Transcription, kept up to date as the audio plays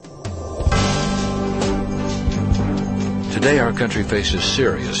Today our country faces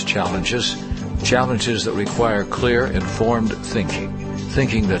serious challenges that require clear, informed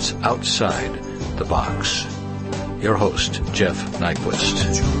thinking that's outside the box. Your host, Jeff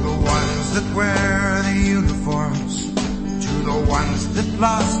Nyquist. To the ones that wear the uniforms, to the ones that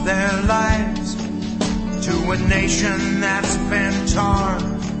lost their lives, to a nation that's been torn,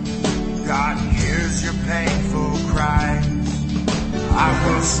 God hears your painful cries. I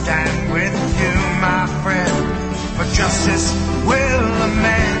will stand with you, my friend, for justice will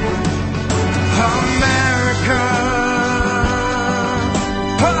amend America,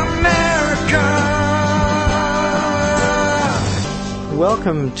 America.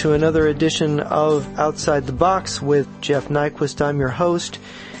 Welcome to another edition of Outside the Box with Jeff Nyquist. I'm your host,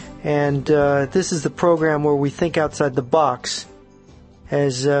 and this is the program where we think outside the box.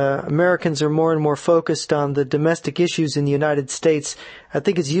 As Americans are more and more focused on the domestic issues in the United States, I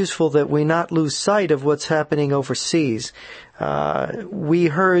think it's useful that we not lose sight of what's happening overseas. We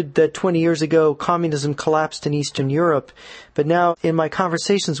heard that 20 years ago communism collapsed in Eastern Europe, but now in my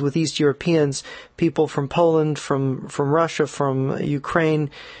conversations with East Europeans, people from Poland, from Russia, from Ukraine,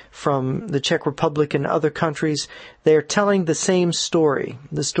 from the Czech Republic and other countries, they are telling the same story.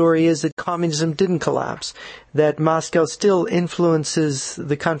 The story is that communism didn't collapse, that Moscow still influences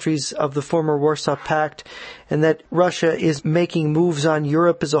the countries of the former Warsaw Pact, and that Russia is making moves on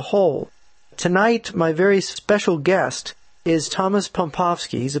Europe as a whole. Tonight, my very special guest is Thomas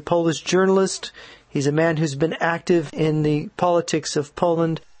Pompowski. He's a Polish journalist. He's a man who's been active in the politics of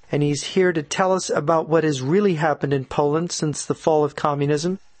Poland, and he's here to tell us about what has really happened in Poland since the fall of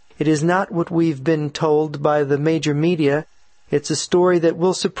communism. It is not what we've been told by the major media. It's a story that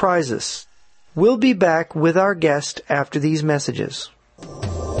will surprise us. We'll be back with our guest after these messages.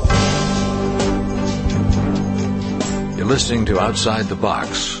 You're listening to Outside the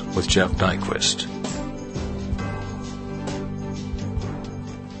Box with Jeff Nyquist.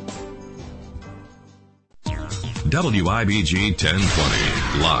 WIBG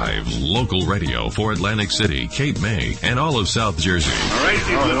 1020, live local radio for Atlantic City, Cape May, and all of South Jersey. All right,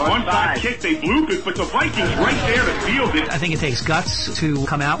 it was one side kick, they blew it, but the Vikings right there to field it. I think it takes guts to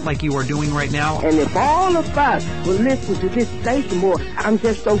come out like you are doing right now. And if all of us will listen to this station more, I'm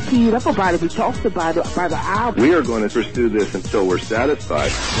just so keyed up about it. We talked about it by the hour. We are going to pursue this until we're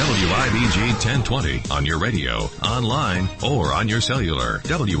satisfied. WIBG 1020 on your radio, online, or on your cellular.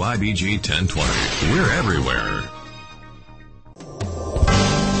 WIBG 1020. We're everywhere.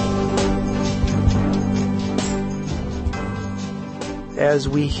 As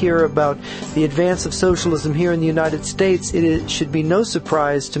we hear about the advance of socialism here in the United States, it should be no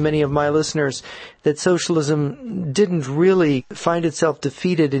surprise to many of my listeners that socialism didn't really find itself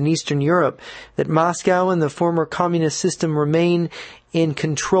defeated in Eastern Europe, that Moscow and the former communist system remain in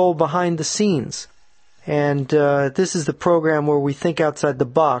control behind the scenes. And this is the program where we think outside the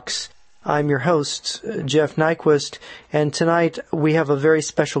box. I'm your host, Jeff Nyquist, and tonight we have a very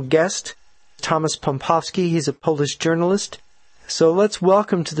special guest, Thomas Pompowski. He's a Polish journalist. So let's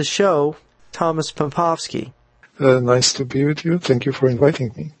welcome to the show, Thomas Pompowski. Nice to be with you. Thank you for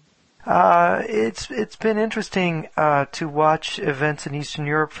inviting me. It's been interesting to watch events in Eastern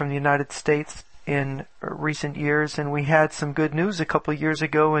Europe from the United States in recent years, and we had some good news a couple of years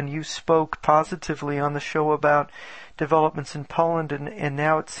ago, and you spoke positively on the show about developments in Poland, and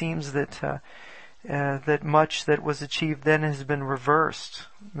now it seems that that much that was achieved then has been reversed.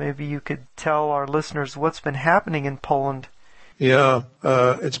 Maybe you could tell our listeners what's been happening in Poland. Yeah,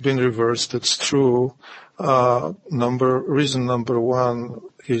 it's been reversed. It's true. Reason number one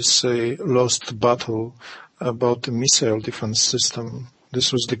is a lost battle about the missile defense system.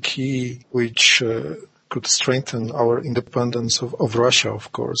 This was the key which could strengthen our independence of Russia,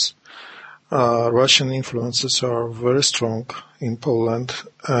 of course. Russian influences are very strong in Poland,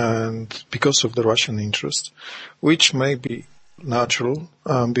 and because of the Russian interest, which may be natural,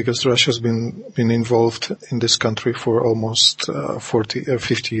 because Russia has been involved in this country for almost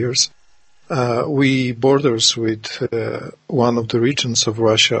 50 years. We borders with one of the regions of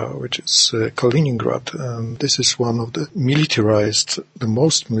Russia, which is Kaliningrad, and this is one of the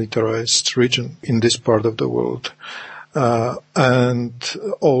most militarized region in this part of the world, and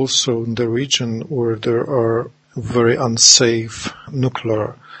also in the region where there are very unsafe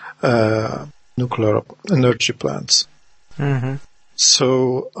nuclear energy plants. Mm-hmm.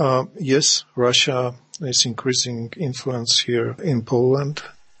 So, yes, Russia is increasing influence here in Poland,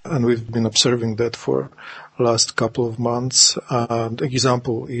 and we've been observing that for last couple of months. The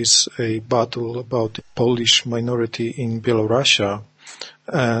example is a battle about the Polish minority in Belarus,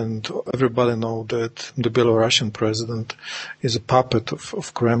 and everybody know that the Belarusian president is a puppet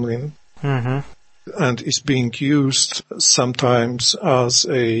of Kremlin. Mm-hmm. and is being used sometimes as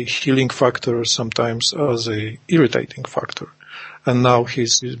a healing factor, sometimes as a irritating factor. And now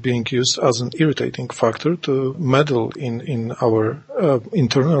he's being used as an irritating factor to meddle in our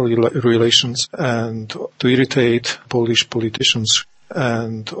internal relations and to irritate Polish politicians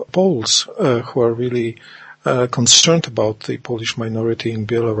and Poles who are really concerned about the Polish minority in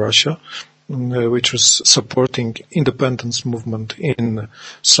Belarus, which was supporting independence movement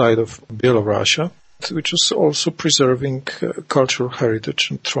inside of Belarus, which is also preserving cultural heritage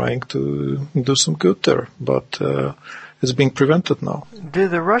and trying to do some good there. But is being prevented now. Do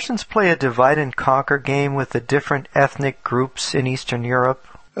the Russians play a divide and conquer game with the different ethnic groups in Eastern Europe?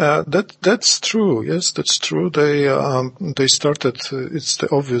 That's true. Yes, that's true. They started. It's the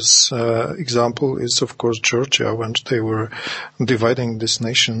obvious example is of course Georgia, when they were dividing these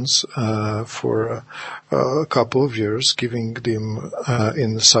nations for a couple of years, giving them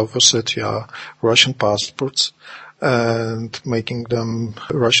in South Ossetia Russian passports and making them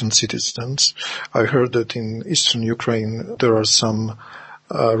Russian citizens. I heard that in eastern Ukraine there are some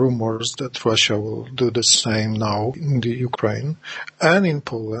rumors that Russia will do the same now in the Ukraine. And in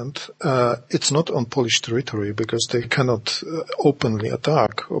Poland, it's not on Polish territory because they cannot openly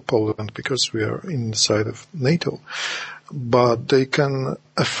attack Poland because we are inside of NATO. But they can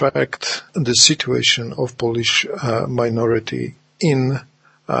affect the situation of Polish minority in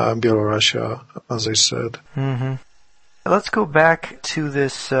Belarus, as I said. Mm-hmm. Let's go back to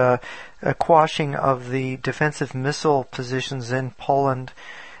this quashing of the defensive missile positions in Poland.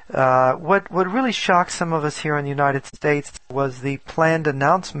 What really shocked some of us here in the United States was the planned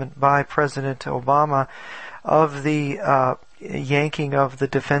announcement by President Obama of the yanking of the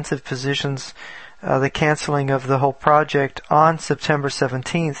defensive positions, the canceling of the whole project on September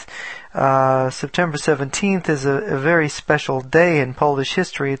 17th. September 17th is a very special day in Polish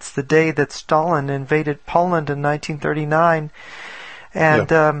history. It's the day that Stalin invaded Poland in 1939.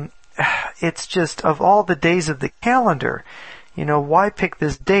 And it's just, of all the days of the calendar, why pick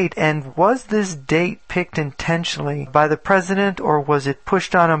this date? And was this date picked intentionally by the president, or was it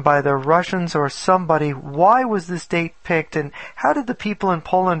pushed on him by the Russians or somebody? Why was this date picked, and how did the people in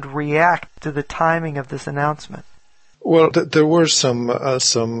Poland react to the timing of this announcement? Well, there were some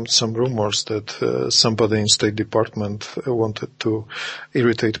rumors that somebody in State Department wanted to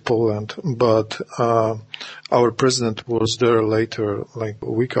irritate Poland, but our president was there later, like a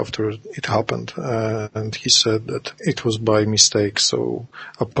week after it happened, and he said that it was by mistake. So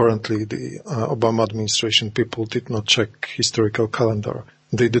apparently the Obama administration people did not check historical calendar.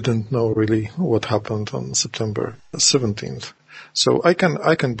 They didn't know really what happened on September 17th. So I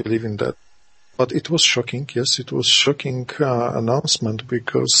can believe in that. But it was shocking, yes, it was shocking announcement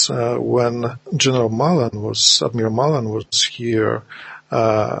because when Admiral Malan was here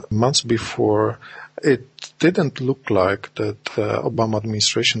months before, it didn't look like that Obama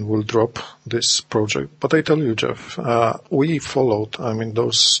administration will drop this project. But I tell you, Jeff, we followed,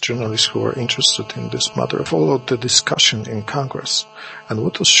 those journalists who are interested in this matter, followed the discussion in Congress. And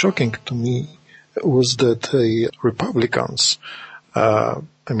what was shocking to me was that the Republicans,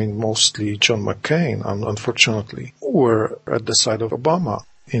 mostly John McCain, unfortunately, were at the side of Obama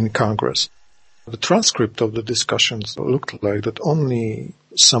in Congress. The transcript of the discussions looked like that only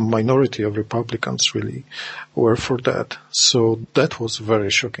some minority of Republicans really were for that. So that was very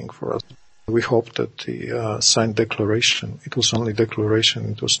shocking for us. We hope that the signed declaration, it was only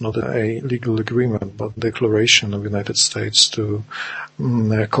declaration, it was not a legal agreement, but declaration of the United States to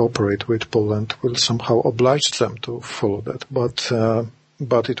cooperate with Poland will somehow oblige them to follow that.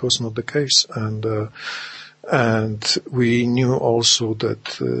 But it was not the case, and we knew also that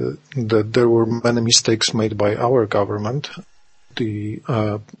there were many mistakes made by our government. The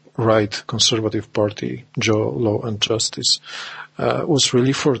right Conservative Party, Law and Justice, was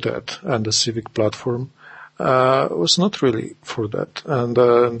really for that, and the Civic Platform was not really for that. And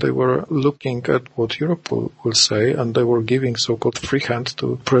they were looking at what Europe will say, and they were giving so-called free hand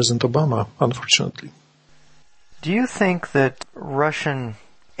to President Obama, unfortunately. Do you think that Russian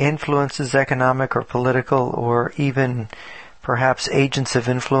influences, economic or political, or even perhaps agents of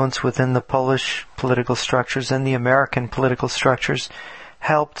influence within the Polish political structures and the American political structures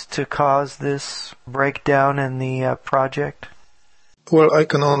helped to cause this breakdown in the project? Well, I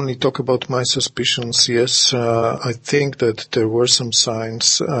can only talk about my suspicions. Yes, I think that there were some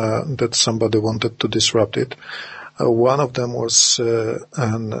signs that somebody wanted to disrupt it. One of them was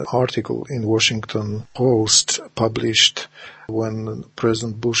an article in Washington Post published when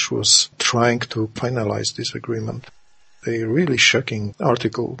President Bush was trying to finalize this agreement. A really shocking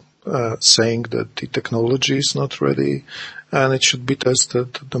article saying that the technology is not ready, and it should be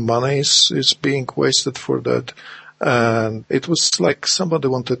tested. The money is being wasted for that. And it was like somebody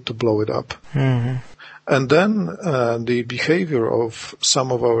wanted to blow it up. Mm-hmm. And then the behavior of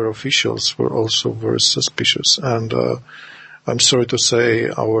some of our officials were also very suspicious. And I'm sorry to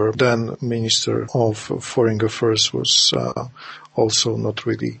say our then Minister of Foreign Affairs was also not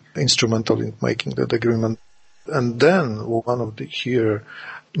really instrumental in making that agreement. And then one of the here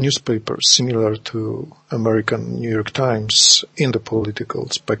newspapers similar to American New York Times in the political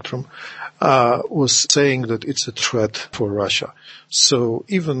spectrum was saying that it's a threat for Russia. So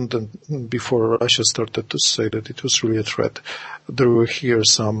even before Russia started to say that it was really a threat, there were here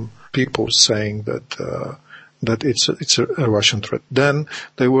some people saying that it's a Russian threat. Then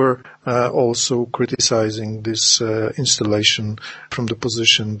they were also criticizing this installation from the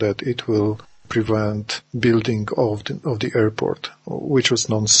position that it will prevent building of the airport, which was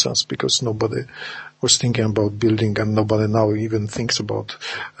nonsense because nobody was thinking about building, and nobody now even thinks about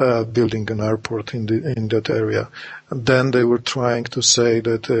building an airport in that area. And then they were trying to say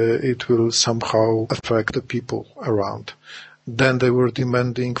that it will somehow affect the people around. Then they were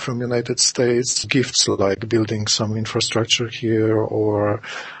demanding from United States gifts like building some infrastructure here or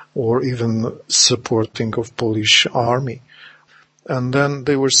even supporting of Polish army. And then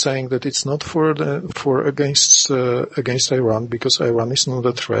they were saying that it's not against Iran because Iran is not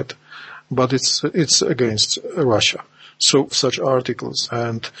a threat, but it's against Russia. So such articles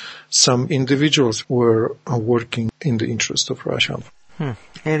and some individuals were working in the interest of Russia.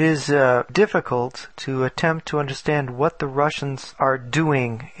 It is difficult to attempt to understand what the Russians are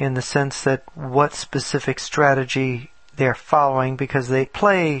doing in the sense that what specific strategy they're following, because they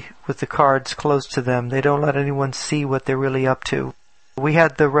play with the cards close to them. They don't let anyone see what they're really up to. We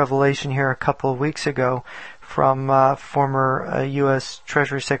had the revelation here a couple of weeks ago from former U.S.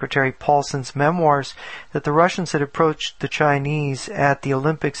 Treasury Secretary Paulson's memoirs that the Russians had approached the Chinese at the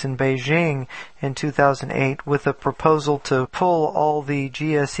Olympics in Beijing in 2008 with a proposal to pull all the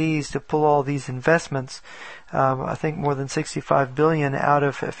GSEs, to pull all these investments, I think more than $65 billion out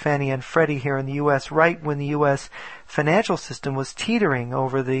of Fannie and Freddie here in the U.S., right when the U.S. financial system was teetering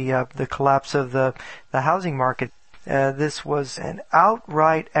over the collapse of the housing market. This was an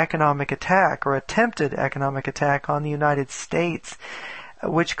outright economic attack, or attempted economic attack, on the United States,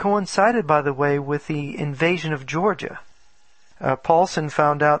 which coincided, by the way, with the invasion of Georgia. Paulson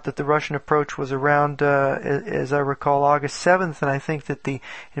found out that the Russian approach was around, as I recall, August 7th, and I think that the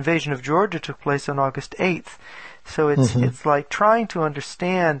invasion of Georgia took place on August 8th. So it's like trying to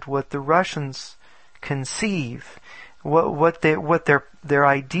understand what the Russians conceive, what their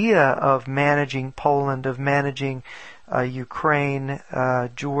idea of managing Poland, of managing Ukraine,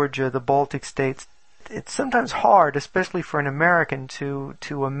 Georgia, the Baltic states. It's sometimes hard, especially for an American,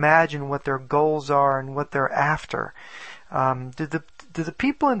 to imagine what their goals are and what they're after. Do the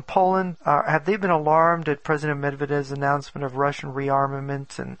people in Poland, have they been alarmed at President Medvedev's announcement of Russian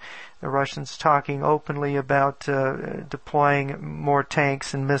rearmament and the Russians talking openly about deploying more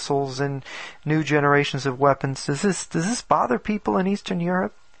tanks and missiles and new generations of weapons? Does this bother people in Eastern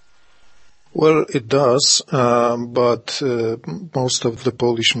Europe? Well, it does, but most of the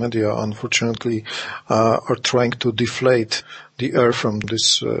Polish media, unfortunately, are trying to deflate the air from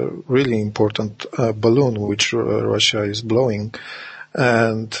this really important balloon which Russia is blowing.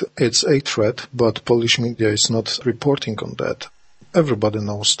 And it's a threat, but Polish media is not reporting on that. Everybody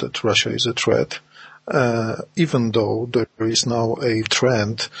knows that Russia is a threat, even though there is now a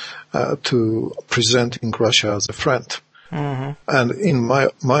trend to presenting Russia as a friend. Mm-hmm. And in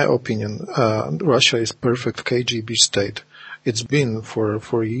my opinion, Russia is perfect KGB state. It's been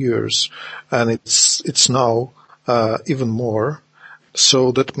for years, and it's now even more.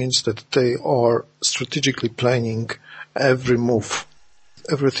 So that means that they are strategically planning every move,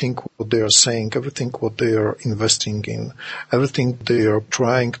 everything what they are saying, everything what they are investing in, everything they are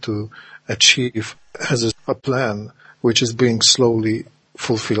trying to achieve has a plan which is being slowly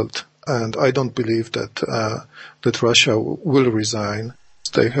fulfilled. And I don't believe that Russia will resign.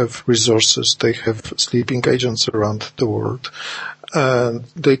 They have resources, they have sleeping agents around the world, and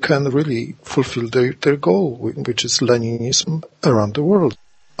they can really fulfill their goal, which is Leninism around the world,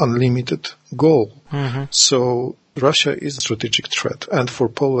 unlimited goal. Mm-hmm. So Russia is a strategic threat, and for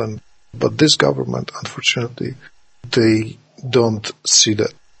Poland, but this government, unfortunately, they don't see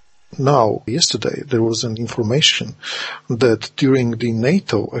that. Now, yesterday, there was an information that during the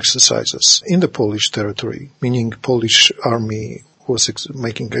NATO exercises in the Polish territory, meaning Polish army was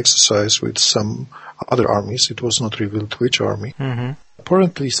making exercise with some other armies, it was not revealed which army,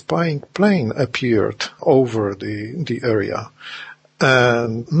 apparently spying plane appeared over the area.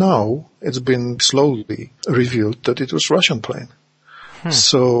 And now it's been slowly revealed that it was Russian plane.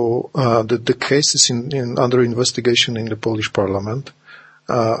 So the case is under investigation in the Polish parliament.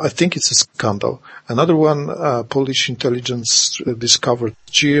 I think it's a scandal. Another one, Polish intelligence discovered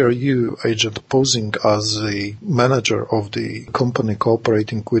GRU agent posing as a manager of the company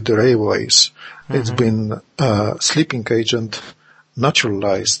cooperating with the railways. It's been a sleeping agent,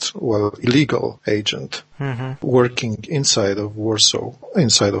 naturalized, illegal agent, working inside of Warsaw,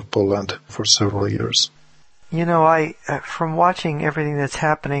 inside of Poland for several years. You know, from watching everything that's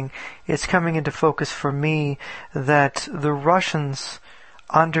happening, it's coming into focus for me that the Russians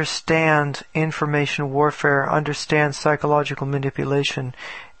understand information warfare, understand psychological manipulation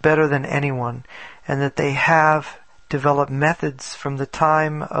better than anyone, and that they have developed methods from the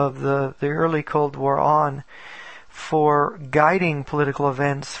time of the early Cold War on for guiding political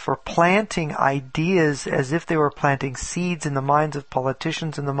events, for planting ideas as if they were planting seeds in the minds of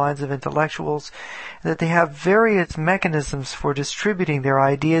politicians, in the minds of intellectuals, and that they have various mechanisms for distributing their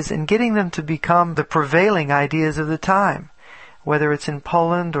ideas and getting them to become the prevailing ideas of the time. Whether it's in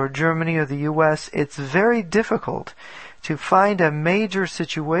Poland or Germany or the US, it's very difficult to find a major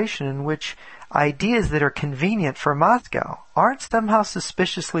situation in which ideas that are convenient for Moscow aren't somehow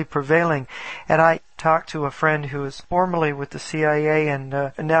suspiciously prevailing. And I talked to a friend who was formerly with the CIA and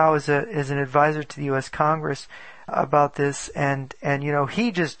now is an advisor to the U.S. Congress about this, and you know,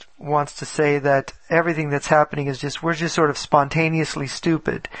 he just wants to say that everything that's happening is we're just sort of spontaneously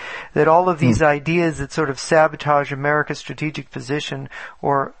stupid, that all of these ideas that sort of sabotage America's strategic position,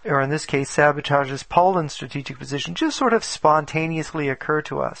 or in this case sabotages Poland's strategic position, just sort of spontaneously occur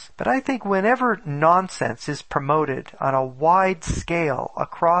to us. But I think whenever nonsense is promoted on a wide scale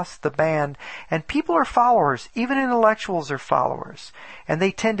across the band, and people are followers, even intellectuals are followers, and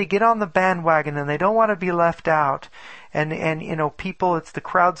they tend to get on the bandwagon and they don't want to be left out. And you know, people, it's the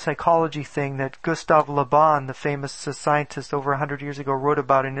crowd psychology thing that Gustav Le Bon, the famous scientist over 100 years ago, wrote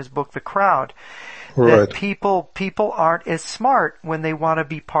about in his book, The Crowd. Right. That people aren't as smart when they want to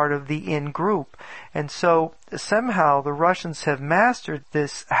be part of the in group. And so somehow the Russians have mastered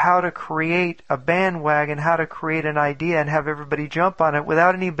this, how to create a bandwagon, how to create an idea and have everybody jump on it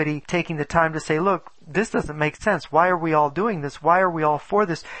without anybody taking the time to say, look, this doesn't make sense. Why are we all doing this? Why are we all for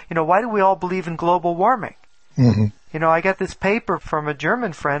this? You know, why do we all believe in global warming? Mm-hmm. You know, I got this paper from a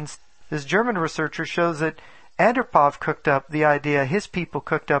German friend. This German researcher shows that Andropov cooked up the idea, his people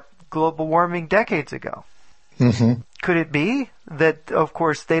cooked up global warming decades ago. Mm-hmm. Could it be that, of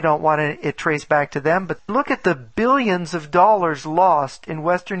course, they don't want it traced back to them, but look at the billions of dollars lost in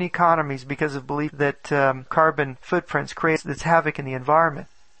Western economies because of belief that carbon footprints create this havoc in the environment.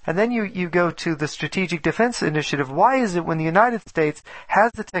 And then you go to the Strategic Defense Initiative. Why is it when the United States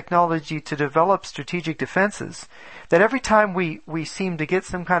has the technology to develop strategic defenses, that every time we seem to get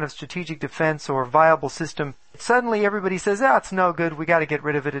some kind of strategic defense or viable system, suddenly everybody says, it's no good, we got to get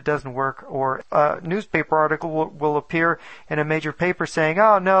rid of it, it doesn't work, or a newspaper article will appear in a major paper saying,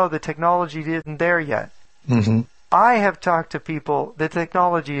 oh no, the technology isn't there yet. Mm-hmm. I have talked to people, the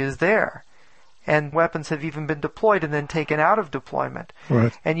technology is there. And weapons have even been deployed and then taken out of deployment.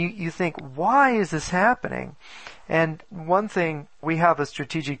 Right. And you think, why is this happening? And one thing, we have a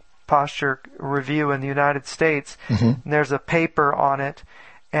strategic posture review in the United States, and there's a paper on it,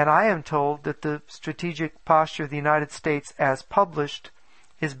 and I am told that the strategic posture of the United States as published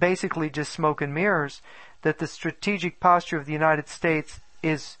is basically just smoke and mirrors, that the strategic posture of the United States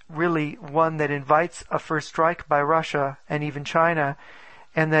is really one that invites a first strike by Russia and even China,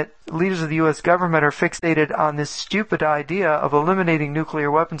 and that leaders of the U.S. government are fixated on this stupid idea of eliminating nuclear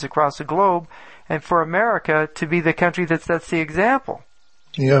weapons across the globe, and for America to be the country that sets the example.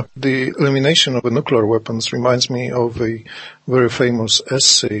 Yeah, the elimination of the nuclear weapons reminds me of a very famous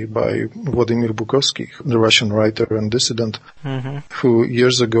essay by Vladimir Bukovsky, the Russian writer and dissident, who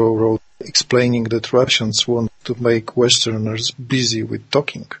years ago wrote explaining that Russians want to make Westerners busy with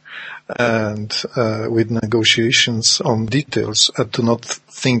talking and with negotiations on details and to not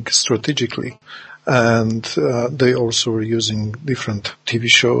think strategically. And they also are using different TV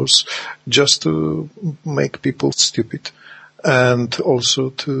shows just to make people stupid, and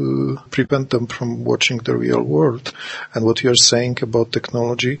also to prevent them from watching the real world. And what you're saying about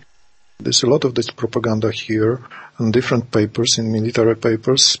technology, there's a lot of this propaganda here in different papers, in military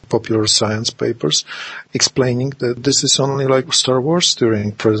papers, popular science papers, explaining that this is only like Star Wars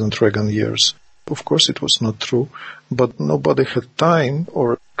during President Reagan years. Of course it was not true, but nobody had time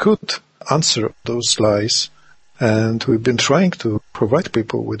or could answer those lies, and we've been trying to provide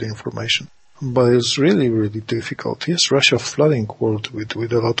people with information. But it's really, really difficult. Yes, Russia flooding world with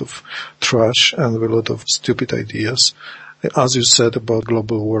a lot of trash and with a lot of stupid ideas. As you said about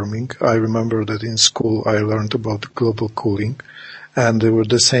global warming, I remember that in school I learned about global cooling, and they were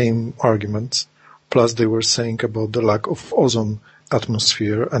the same arguments. Plus they were saying about the lack of ozone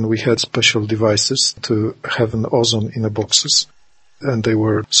atmosphere, and we had special devices to have an ozone in the boxes, and they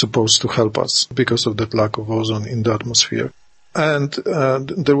were supposed to help us because of that lack of ozone in the atmosphere. And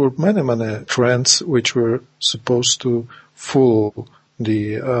there were many trends which were supposed to fool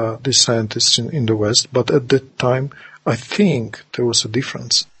the scientists in the West, but at that time I think there was a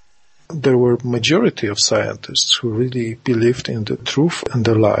difference. There were majority of scientists who really believed in the truth and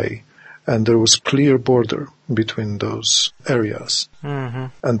the lie, and there was clear border between those areas. Mm-hmm.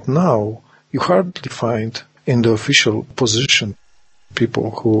 And now you hardly find in the official position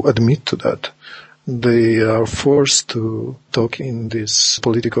people who admit to that. They are forced to talk in this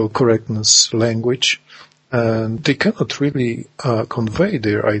political correctness language, and they cannot really convey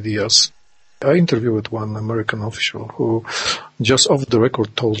their ideas. I interviewed one American official who just off the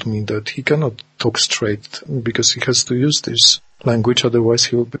record told me that he cannot talk straight because he has to use this language, otherwise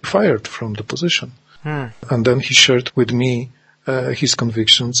he will be fired from the position. And then he shared with me his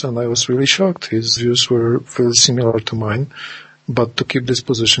convictions, and I was really shocked. His views were very similar to mine, but to keep this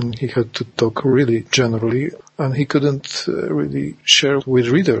position he had to talk really generally, and he couldn't really share with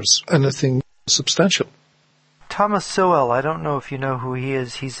readers anything substantial. Thomas Sowell, I don't know if you know who he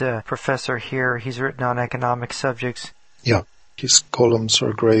is. He's a professor here. He's written on economic subjects. Yeah, his columns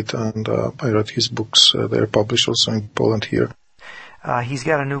are great, and I read his books. They're published also in Poland here. He's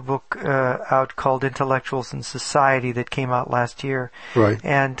got a new book out called Intellectuals in Society that came out last year. Right.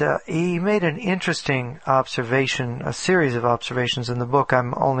 And he made an interesting observation, a series of observations in the book.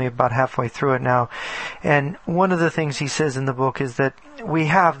 I'm only about halfway through it now. And one of the things he says in the book is that we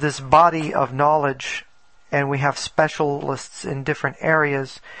have this body of knowledge and we have specialists in different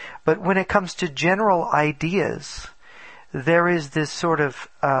areas, but when it comes to general ideas, there is this sort of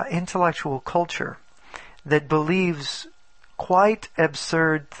intellectual culture that believes quite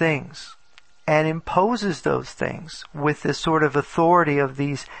absurd things and imposes those things with the sort of authority of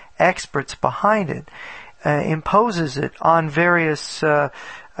these experts behind it, imposes it on various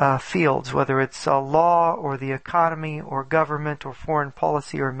fields, whether it's law or the economy or government or foreign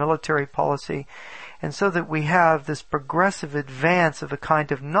policy or military policy. And so that we have this progressive advance of a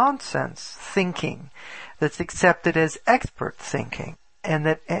kind of nonsense thinking that's accepted as expert thinking. And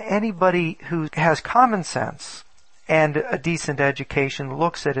that anybody who has common sense and a decent education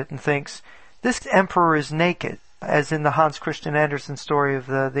looks at it and thinks, this emperor is naked, as in the Hans Christian Andersen story of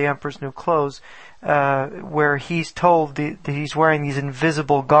the Emperor's New Clothes, where he's told that he's wearing these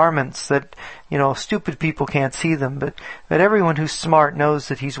invisible garments that, stupid people can't see them, but everyone who's smart knows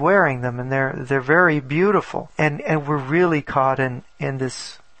that he's wearing them, and they're very beautiful. And we're really caught in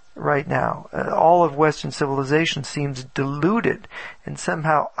this right now. All of Western civilization seems deluded and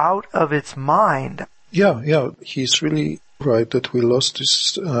somehow out of its mind. Yeah, he's really right that we lost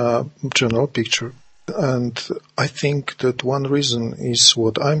this general picture. And I think that one reason is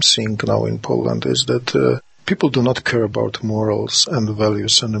what I'm seeing now in Poland is that people do not care about morals and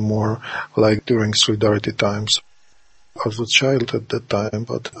values anymore like during Solidarity times. I was a child at that time,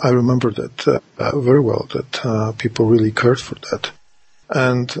 but I remember that very well, that people really cared for that.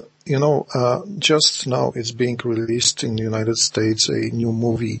 And, just now it's being released in the United States, a new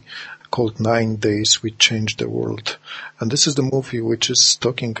movie called 9 Days We Changed the World. And this is the movie which is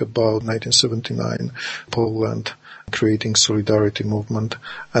talking about 1979, Poland, creating solidarity movement.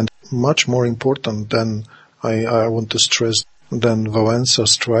 And much more important than, I want to stress, than Wałęsa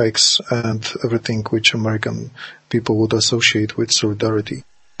strikes and everything which American people would associate with solidarity.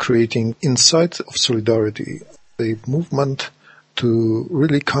 Creating inside of solidarity a movement to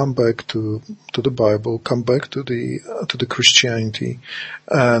really come back to the Bible, come back to the Christianity,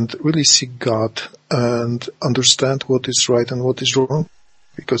 and really seek God and understand what is right and what is wrong.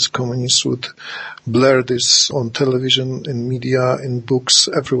 Because communists would blare this on television, in media, in books,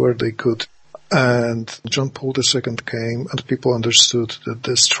 everywhere they could. And John Paul II came, and people understood that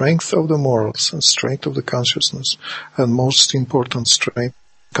the strength of the morals and strength of the consciousness, and most important strength,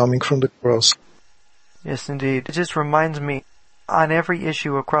 coming from the cross. Yes, indeed. It just reminds me, on every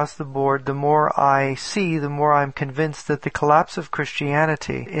issue across the board, the more I see, the more I'm convinced that the collapse of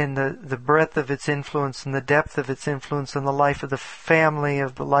Christianity, in the breadth of its influence and the depth of its influence on the life of the family,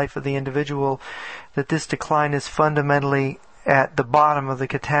 of the life of the individual, that this decline is fundamentally at the bottom of the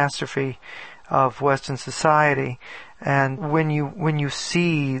catastrophe of Western society. And when you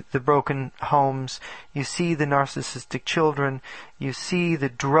see the broken homes, you see the narcissistic children, you see the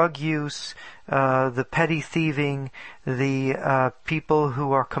drug use, the petty thieving, the people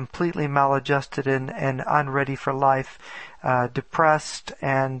who are completely maladjusted and unready for life, depressed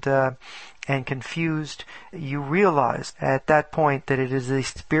and confused, you realize at that point that it is a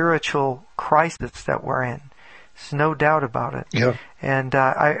spiritual crisis that we're in. There's no doubt about it. Yeah. And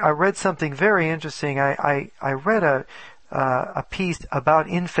I read something very interesting. I read a piece about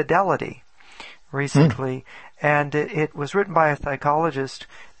infidelity recently, and it was written by a psychologist,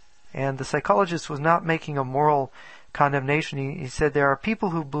 and the psychologist was not making a moral condemnation. He said there are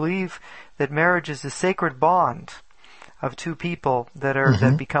people who believe that marriage is a sacred bond of two people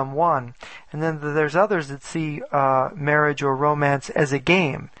that become one, and then there's others that see marriage or romance as a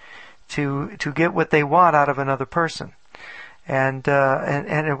game to get what they want out of another person. And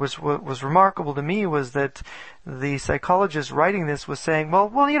it was what was remarkable to me was that the psychologist writing this was saying,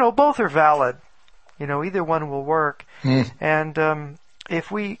 well, both are valid. Either one will work. And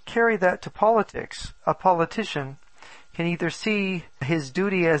if we carry that to politics, a politician can either see his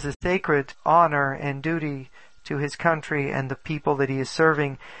duty as a sacred honor and duty to his country and the people that he is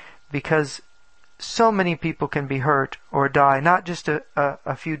serving, because so many people can be hurt or die, not just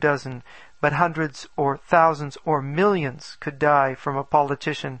a few dozen, but hundreds or thousands or millions could die from a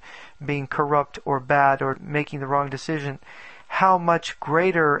politician being corrupt or bad or making the wrong decision. How much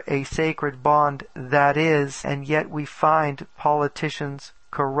greater a sacred bond that is, and yet we find politicians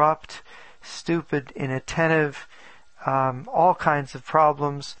corrupt, stupid, inattentive, all kinds of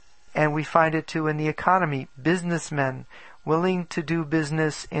problems, and we find it too in the economy. Businessmen willing to do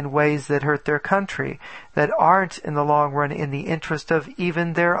business in ways that hurt their country, that aren't in the long run in the interest of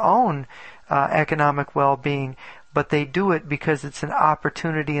even their own economic well-being, but they do it because it's an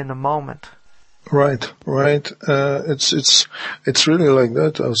opportunity in the moment. Right. It's really like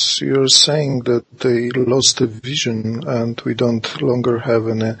that, as you're saying, that they lost the vision, and we don't longer have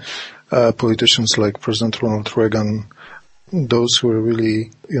any politicians like President Ronald Reagan, those who are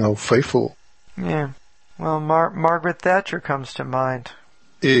really, faithful. Yeah. Well, Margaret Thatcher comes to mind.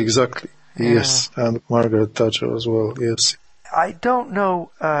 Exactly. Yeah. Yes, and Margaret Thatcher as well. Yes. I don't know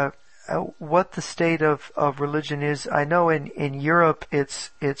what the state of religion is. I know in Europe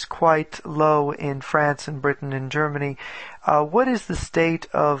it's quite low in France and Britain and Germany. What is the state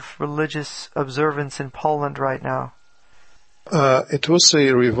of religious observance in Poland right now? It was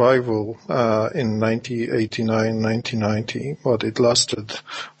a revival in 1989, 1990, but it lasted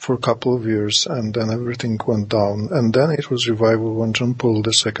for a couple of years, and then everything went down. And then it was revival when John Paul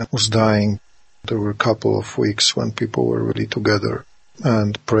II was dying. There were a couple of weeks when people were really together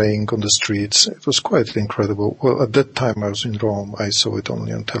and praying on the streets. It was quite incredible. Well, at that time I was in Rome. I saw it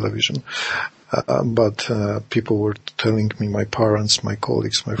only on television. But people were telling me, my parents, my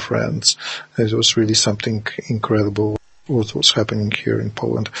colleagues, my friends, it was really something incredible what was happening here in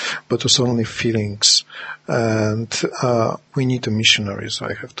Poland, but it was only feelings. And we need missionaries,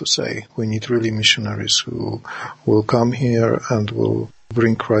 I have to say. We need really missionaries who will come here and will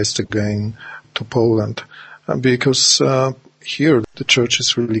bring Christ again to Poland, because here the church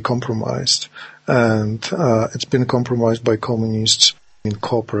is really compromised, and it's been compromised by communists in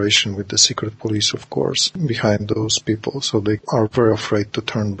cooperation with the secret police, of course, behind those people. So they are very afraid to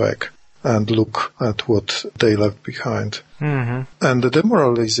turn back and look at what they left behind. Mm-hmm. And the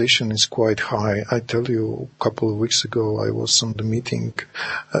demoralization is quite high. I tell you, a couple of weeks ago I was on the meeting,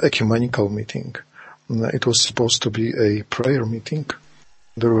 ecumenical meeting. It was supposed to be a prayer meeting.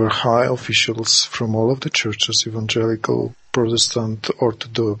 There were high officials from all of the churches, evangelical, Protestant,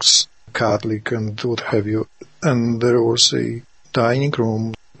 Orthodox, Catholic, and what have you. And there was a dining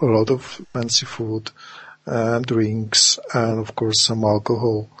room, a lot of fancy food, and drinks, and of course some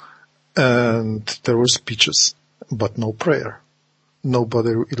alcohol. And there were speeches, but no prayer.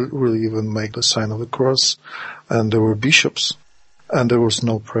 Nobody really even made the sign of the cross. And there were bishops, and there was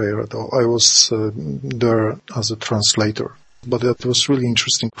no prayer at all. I was there as a translator. But that was really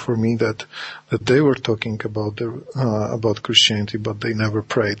interesting for me that they were talking about Christianity, but they never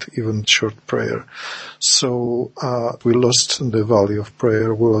prayed, even short prayer. So we lost the value of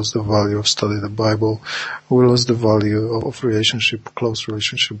prayer, we lost the value of studying the Bible, we lost the value of close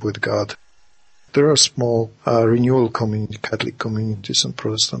relationship with God. There are small renewal community, Catholic communities and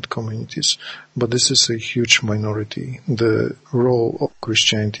Protestant communities, but this is a huge minority. The role of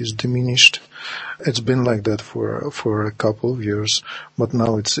Christianity is diminished. It's been like that for a couple of years, but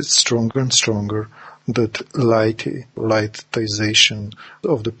now it's stronger and stronger. That lightization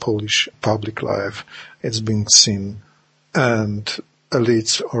of the Polish public life, it's being seen, and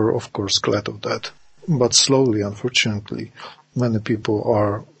elites are of course glad of that. but slowly, unfortunately, many people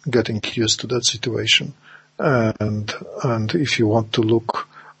are getting used to that situation. And if you want to look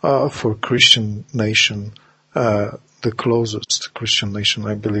for Christian nation, the closest Christian nation,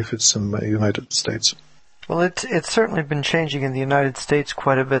 I believe it's in the United States. Well, it's certainly been changing in the United States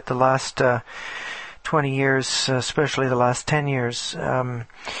quite a bit the last 20 years, especially the last 10 years.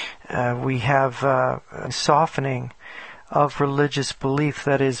 We have a softening of religious belief,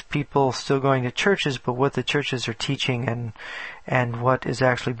 that is, people still going to churches, but what the churches are teaching and what is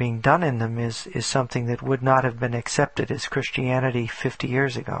actually being done in them is something that would not have been accepted as Christianity 50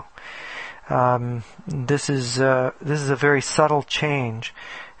 years ago. This is a very subtle change,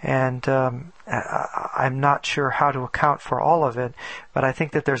 and I'm not sure how to account for all of it, but I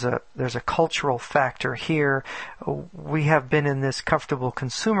think that there's a cultural factor here. We have been in this comfortable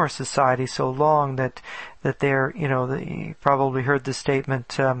consumer society so long that you probably heard the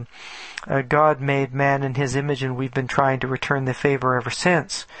statement, God made man in his image, and we've been trying to return the favor ever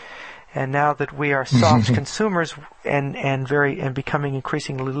since. And now that we are soft consumers and becoming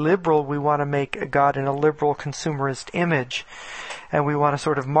increasingly liberal, we want to make God in a liberal consumerist image. And we want to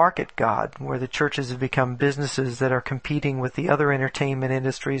sort of market God, where the churches have become businesses that are competing with the other entertainment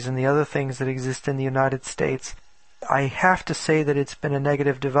industries and the other things that exist in the United States. I have to say that it's been a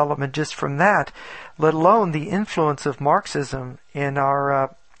negative development just from that, let alone the influence of Marxism in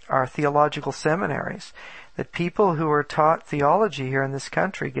our theological seminaries. That people who are taught theology here in this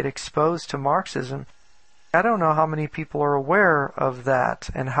country get exposed to Marxism. I don't know how many people are aware of that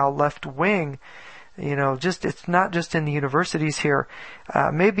and how left-wing, it's not just in the universities here.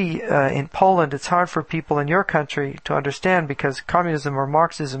 Maybe in Poland it's hard for people in your country to understand, because communism or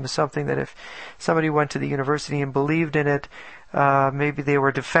Marxism is something that if somebody went to the university and believed in it, maybe they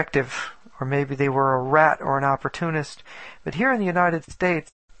were defective, or maybe they were a rat or an opportunist. But here in the United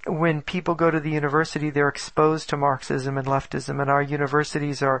States, when people go to the university, they're exposed to Marxism and leftism, and our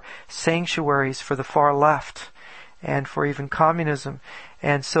universities are sanctuaries for the far left and for even communism.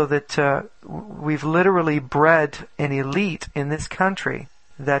 And so that we've literally bred an elite in this country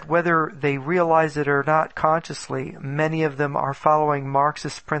that, whether they realize it or not consciously, many of them are following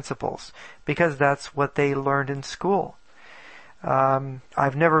Marxist principles because that's what they learned in school.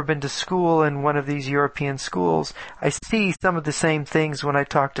 I've never been to school in one of these European schools. I see some of the same things when I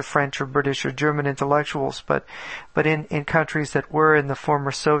talk to French or British or German intellectuals, but in countries that were in the former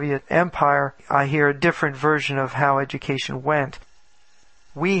Soviet Empire, I hear a different version of how education went.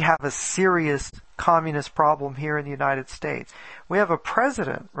 We have a serious communist problem here in the United States. We have a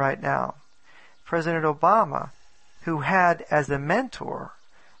president right now, President Obama, who had as a mentor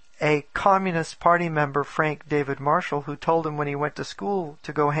a Communist Party member, Frank David Marshall, who told him when he went to school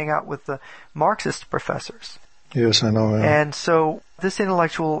to go hang out with the Marxist professors. Yes, I know. Yeah. And so this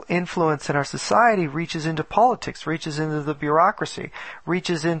intellectual influence in our society reaches into politics, reaches into the bureaucracy,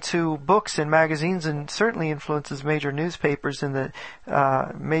 reaches into books and magazines, and certainly influences major newspapers and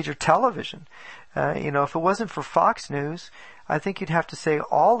the major television. If it wasn't for Fox News, I think you'd have to say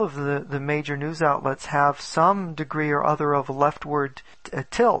all of the major news outlets have some degree or other of a leftward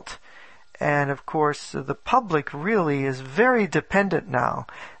tilt. And of course, the public really is very dependent now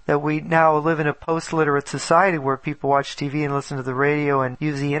that we now live in a post-literate society where people watch TV and listen to the radio and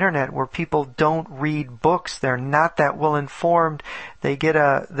use the internet, where people don't read books. They're not that well informed. They get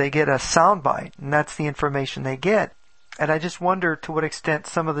a soundbite, and that's the information they get. And I just wonder to what extent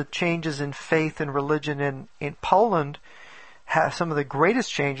some of the changes in faith and religion in Poland, some of the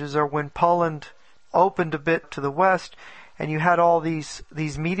greatest changes are when Poland opened a bit to the West, and you had all these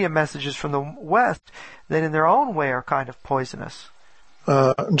media messages from the West that in their own way are kind of poisonous.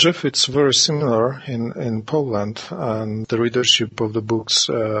 Jeff, it's very similar in Poland, and the readership of the books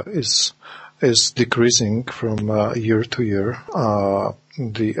is decreasing from year to year.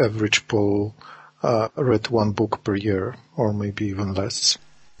 The average Pole read one book per year, or maybe even less.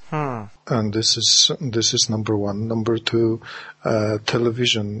 And this is number one. Number two,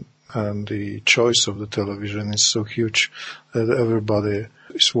 television, and the choice of the television is so huge that everybody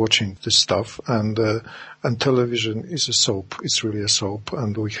is watching this stuff. And television is a soap. It's really a soap.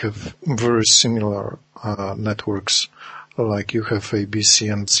 And we have very similar networks. Like you have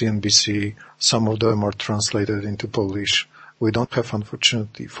ABC and CNBC. Some of them are translated into Polish. We don't have,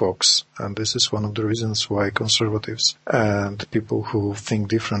 unfortunately, Fox, and this is one of the reasons why conservatives and people who think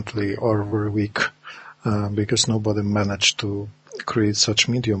differently are very weak, because nobody managed to create such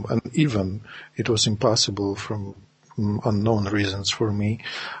medium. And even it was impossible from unknown reasons for me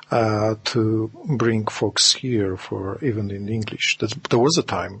to bring Fox here for even in English. There was a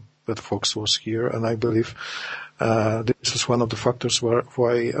time that Fox was here, and I believe This was one of the factors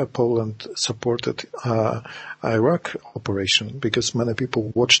why Poland supported Iraq operation, because many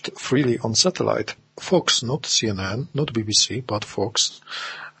people watched freely on satellite. Fox, not CNN, not BBC, but Fox,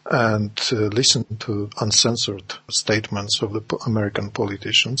 and listened to uncensored statements of the American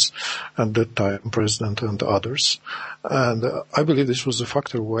politicians at that time, President and others. And I believe this was a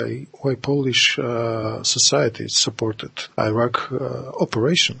factor why Polish society supported Iraq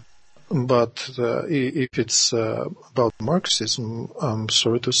operation. But if it's about Marxism, I'm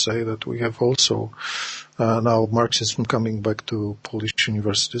sorry to say that we have also now Marxism coming back to Polish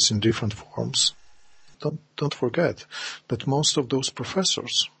universities in different forms. Don't forget that most of those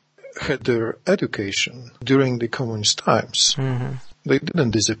professors had their education during the communist times. Mm-hmm. They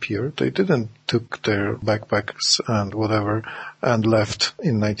didn't disappear. They didn't took their backpacks and whatever and left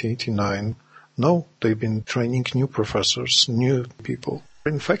in 1989. No, they've been training new professors, new people,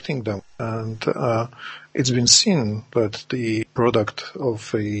 infecting them. And it's been seen that the product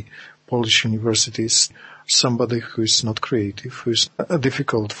of a Polish university is somebody who is not creative, who is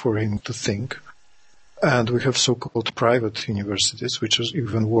difficult for him to think. And we have so-called private universities, which is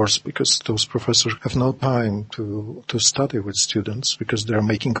even worse because those professors have no time to study with students because they're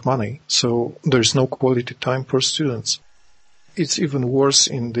making money. So there's no quality time for students. It's even worse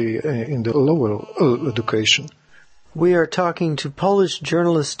in the lower education. We are talking to Polish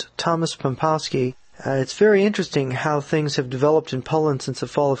journalist Thomas Pampowski. It's very interesting how things have developed in Poland since the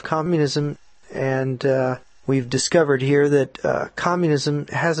fall of communism, and we've discovered here that communism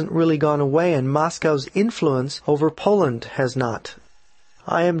hasn't really gone away, and Moscow's influence over Poland has not.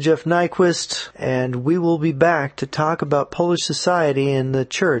 I am Jeff Nyquist, and we will be back to talk about Polish society and the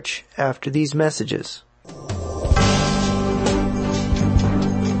church after these messages.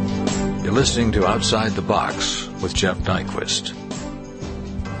 You're listening to Outside the Box with Jeff Nyquist.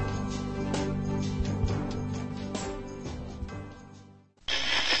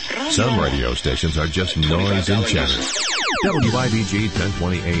 Some radio stations are just noise and chatter. WIBG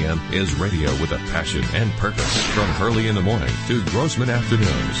 1020 AM is radio with a passion and purpose. From Hurley in the morning to Grossman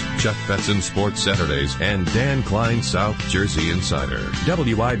afternoons, Chuck Betson Sports Saturdays, and Dan Klein South Jersey Insider.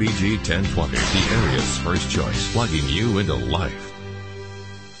 WIBG 1020, the area's first choice, plugging you into life.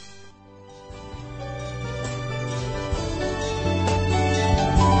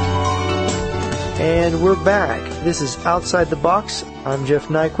 And we're back. This is Outside the Box. I'm Jeff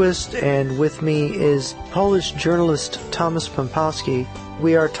Nyquist, and with me is Polish journalist Thomas Pampowski.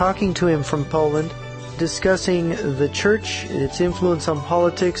 We are talking to him from Poland, discussing the church, its influence on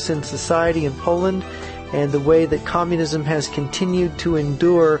politics and society in Poland, and the way that communism has continued to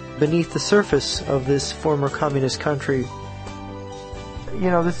endure beneath the surface of this former communist country. You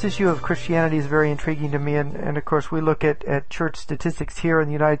know, this issue of Christianity is very intriguing to me, and of course we look at church statistics here in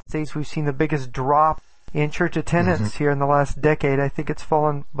the United States. We've seen the biggest drop in church attendance here in the last decade. I think it's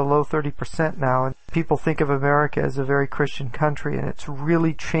fallen below 30% now, and people think of America as a very Christian country, and it's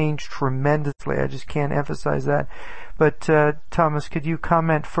really changed tremendously. I just can't emphasize that. But Thomas, could you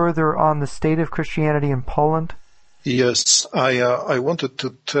comment further on the state of Christianity in Poland? Yes, I wanted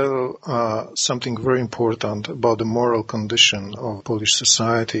to tell something very important about the moral condition of Polish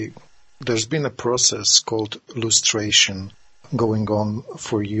society. There's been a process called lustration going on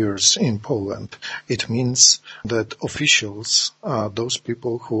for years in Poland. It means that officials, those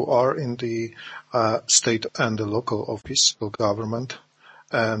people who are in the state and the local office of government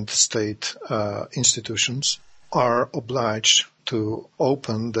and state institutions, are obliged to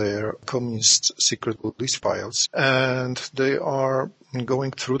open their communist secret police files, and they are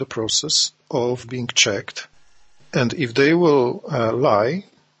going through the process of being checked. And if they will lie,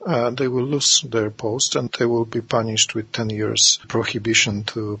 they will lose their post and they will be punished with 10 years prohibition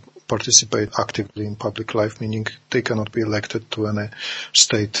to participate actively in public life, meaning they cannot be elected to any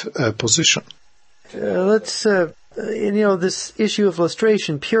state position. This issue of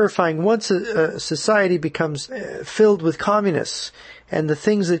lustration, purifying, once a society becomes filled with communists and the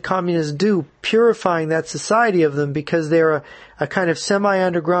things that communists do, purifying that society of them because they're a kind of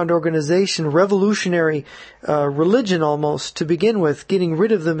semi-underground organization, revolutionary religion almost to begin with, getting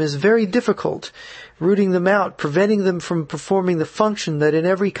rid of them is very difficult. Rooting them out, preventing them from performing the function that in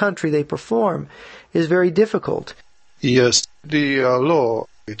every country they perform is very difficult. Yes, the law,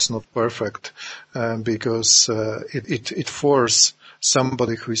 it's not perfect because it forces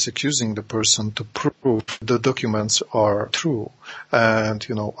somebody who is accusing the person to prove the documents are true and,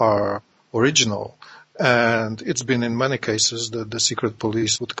 are original. And it's been in many cases that the secret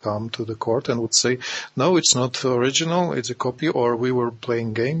police would come to the court and would say, no, it's not original, it's a copy, or we were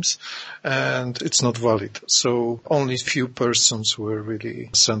playing games and it's not valid. So only few persons were really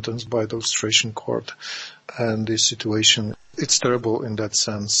sentenced by the illustration court. And this situation, it's terrible in that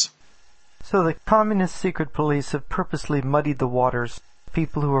sense. So the communist secret police have purposely muddied the waters.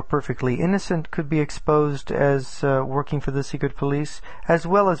 People who are perfectly innocent could be exposed as working for the secret police, as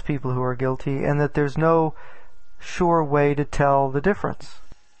well as people who are guilty, and that there's no sure way to tell the difference.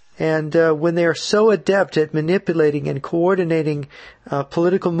 And when they are so adept at manipulating and coordinating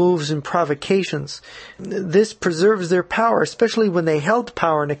political moves and provocations, this preserves their power, especially when they held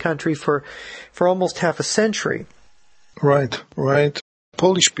power in a country for almost half a century. Right.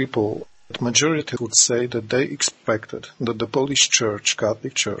 Polish people, the majority would say that they expected that the Polish Church,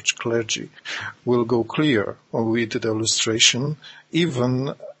 Catholic Church, clergy will go clear with the illustration,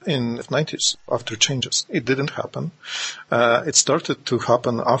 even in the 90s, after changes. It didn't happen. It started to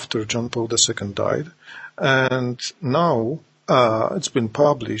happen after John Paul II died. And now it's been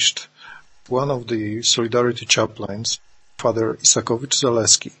published. One of the Solidarity chaplains, Father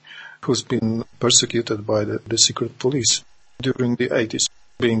Isakowicz-Zaleski, who's been persecuted by the secret police during the 80s,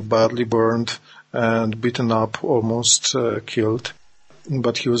 being badly burned and beaten up, almost killed.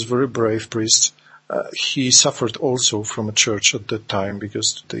 But he was a very brave priest. He suffered also from a church at that time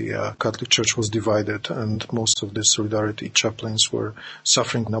because the Catholic Church was divided and most of the Solidarity chaplains were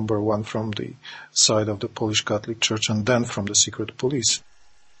suffering, number one, from the side of the Polish Catholic Church and then from the secret police.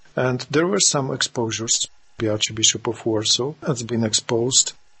 And there were some exposures. The Archbishop of Warsaw has been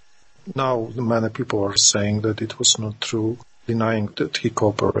exposed. Now many people are saying that it was not true, denying that he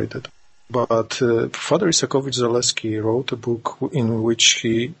cooperated. But Father Isakowicz-Zaleski wrote a book in which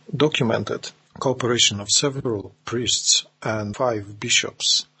he documented cooperation of several priests and 5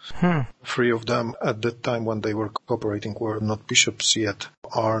 bishops. 3 of them at that time when they were cooperating were not bishops yet,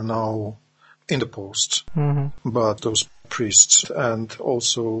 are now in the posts. But those priests and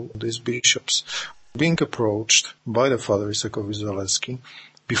also these bishops being approached by the Father Isakowicz-Zaleski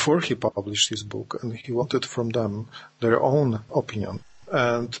before he published his book, and he wanted from them their own opinion.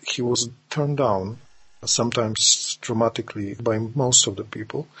 And he was turned down, sometimes dramatically, by most of the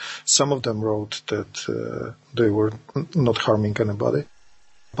people. Some of them wrote that they were not harming anybody.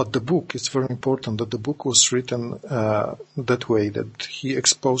 But the book, it's very important that the book was written that way, that he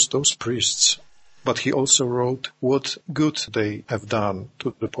exposed those priests. But he also wrote what good they have done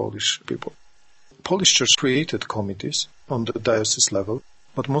to the Polish people. Polish Church created committees on the diocese level,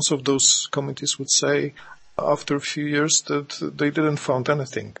 but most of those committees would say after a few years that they didn't find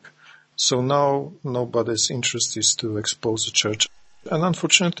anything. So now nobody's interest is to expose the church. And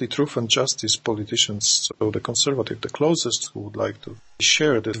unfortunately, Truth and Justice politicians, so the conservative, the closest, who would like to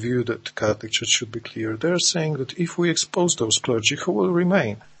share the view that the Catholic Church should be clear, they're saying that if we expose those clergy, who will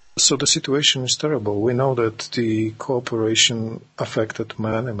remain? So the situation is terrible. We know that the cooperation affected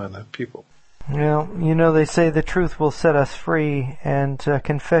many people. Well, they say the truth will set us free, and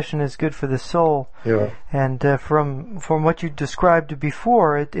confession is good for the soul. Yeah. And from what you described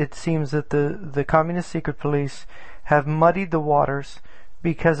before, it seems that the communist secret police have muddied the waters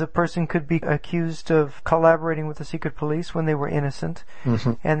because a person could be accused of collaborating with the secret police when they were innocent,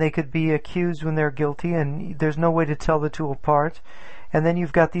 and they could be accused when they're guilty, and there's no way to tell the two apart. And then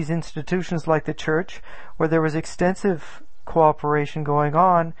you've got these institutions like the church, where there was extensive cooperation going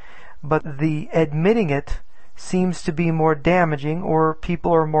on, but the admitting it seems to be more damaging, or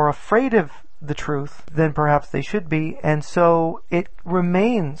people are more afraid of the truth than perhaps they should be, and so it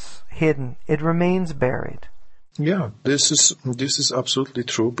remains hidden. It remains buried. Yeah, this is absolutely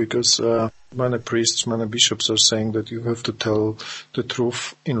true, because many priests, many bishops are saying that you have to tell the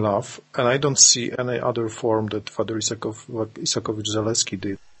truth in love, and I don't see any other form that Father Isakowicz-Zaleski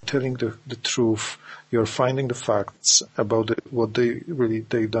did. Telling the truth, you're finding the facts about what they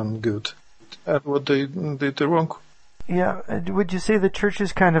done good and what they did wrong. Yeah, would you say the church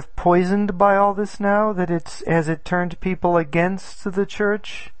is kind of poisoned by all this now? That has it turned people against the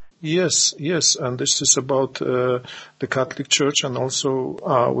church? Yes, and this is about the Catholic Church, and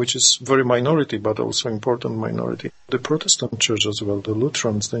also, which is very minority, but also important minority, the Protestant Church as well, the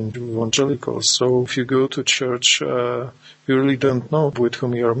Lutherans, the Evangelicals. So if you go to church, you really don't know with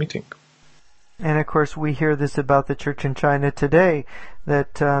whom you are meeting. And of course, we hear this about the church in China today,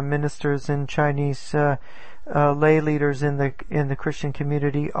 that ministers in Chinese lay leaders in the Christian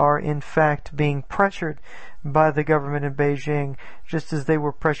community are in fact being pressured by the government in Beijing, just as they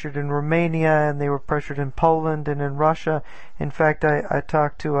were pressured in Romania and they were pressured in Poland and in Russia. In fact, I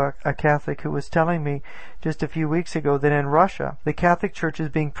talked to a Catholic who was telling me just a few weeks ago that in Russia, the Catholic Church is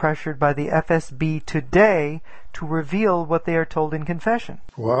being pressured by the FSB today to reveal what they are told in confession.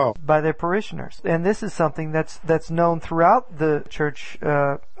 Wow. By their parishioners. And this is something that's known throughout the church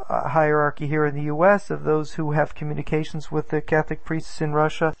hierarchy here in the U.S. of those who have communications with the Catholic priests in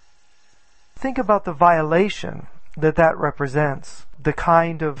Russia. Think about the violation that represents, the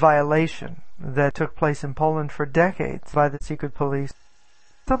kind of violation that took place in Poland for decades by the secret police.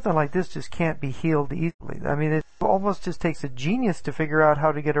 Something like this just can't be healed easily. I mean, it almost just takes a genius to figure out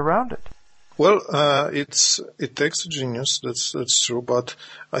how to get around it. Well, it takes a genius, that's true, but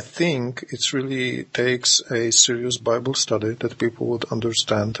I think it really takes a serious Bible study that people would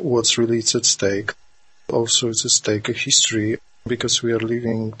understand what's really is at stake. Also, it's at stake a history, because we are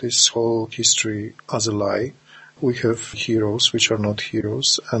living this whole history as a lie. We have heroes which are not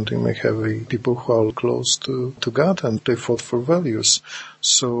heroes, and we may have people who are close to God and they fought for values.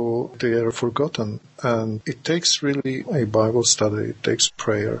 So they are forgotten. And it takes really a Bible study, it takes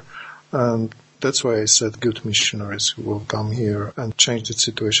prayer. And that's why I said good missionaries who will come here and change the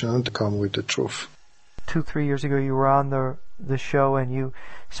situation and come with the truth. 2-3 years ago you were on the show and you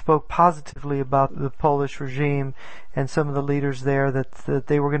spoke positively about the Polish regime and some of the leaders there, that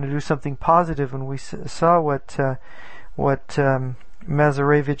they were going to do something positive, and we saw what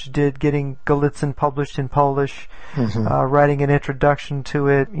Mazarevich did, getting Golitsyn published in Polish, writing an introduction to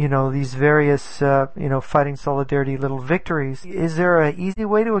it, these various, fighting solidarity little victories. Is there an easy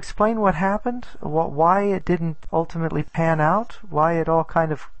way to explain what happened? Why it didn't ultimately pan out? Why it all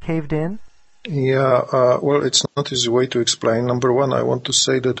kind of caved in? Yeah, well, it's not an easy way to explain. Number one, I want to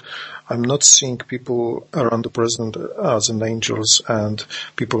say that I'm not seeing people around the president as an angels and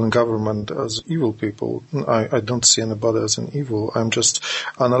people in government as evil people. I don't see anybody as an evil. I'm just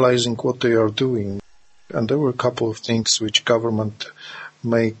analyzing what they are doing. And there were a couple of things which government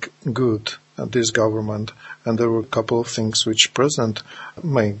make good, this government, and there were a couple of things which president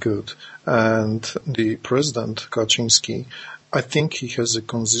make good. And the president, Kaczynski, I think he has a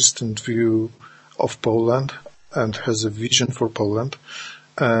consistent view of Poland and has a vision for Poland.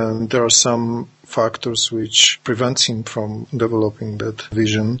 And there are some factors which prevent him from developing that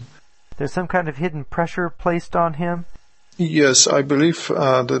vision. There's some kind of hidden pressure placed on him? Yes, I believe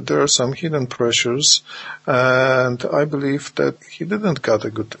that there are some hidden pressures, and I believe that he didn't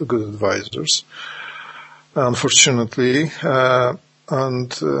get good advisors, unfortunately.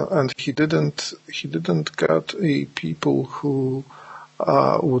 And he didn't get people who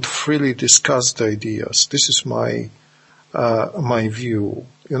would freely discuss the ideas. This is my view.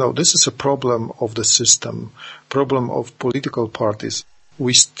 This is a problem of the system, problem of political parties.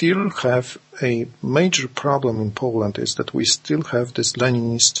 We still have a major problem in Poland is that we still have this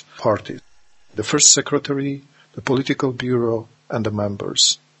Leninist party. The first secretary, the political bureau, and the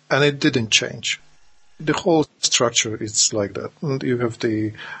members. And it didn't change. The whole structure is like that. And you have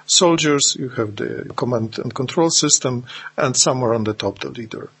the soldiers, you have the command and control system, and somewhere on the top the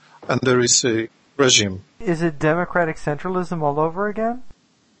leader. And there is a regime. Is it democratic centralism all over again?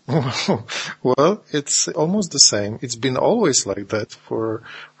 Well, it's almost the same. It's been always like that for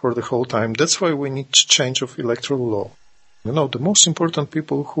the whole time. That's why we need change of electoral law. The most important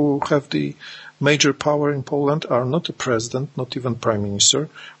people who have the major power in Poland are not the president, not even prime minister,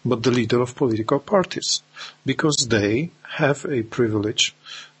 but the leader of political parties, because they have a privilege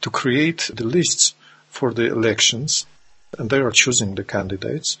to create the lists for the elections, and they are choosing the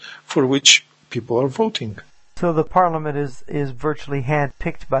candidates for which people are voting. So the parliament is virtually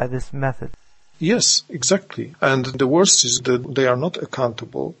hand-picked by this method? Yes, exactly. And the worst is that they are not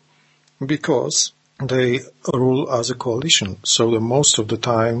accountable because they rule as a coalition. So most of the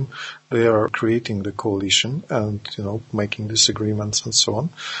time they are creating the coalition and, making these agreements and so on.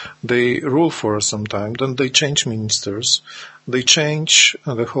 They rule for some time, then they change ministers, they change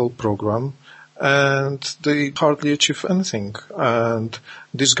the whole program, and they hardly achieve anything. And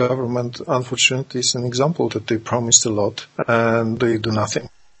this government, unfortunately, is an example that they promised a lot and they do nothing,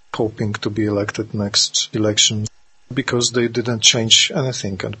 hoping to be elected next election. Because they didn't change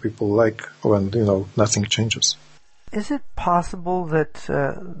anything, and people like when, nothing changes. Is it possible that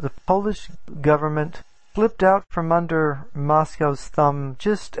the Polish government slipped out from under Moscow's thumb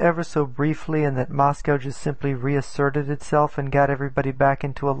just ever so briefly, and that Moscow just simply reasserted itself and got everybody back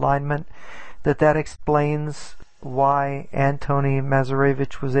into alignment? That explains why Antony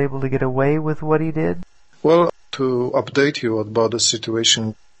Mazarevich was able to get away with what he did? Well, to update you about the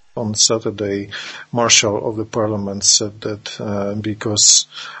situation, On Saturday, Marshal of the Parliament said that because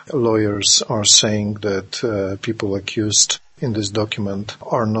lawyers are saying that people accused in this document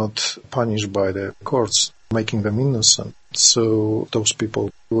are not punished by the courts, making them innocent, so those people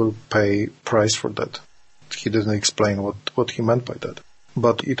will pay price for that. He didn't explain what he meant by that.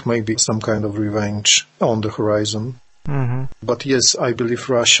 But it may be some kind of revenge on the horizon. Mm-hmm. But yes, I believe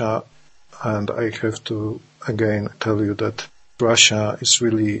Russia, and I have to again tell you that Russia is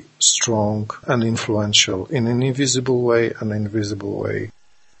really strong and influential in an invisible way and invisible way.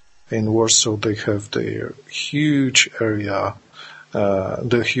 In Warsaw, they have their huge area,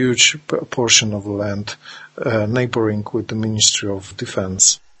 the huge portion of land neighboring with the Ministry of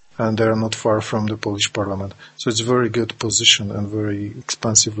Defense, and they are not far from the Polish Parliament. So it's a very good position and very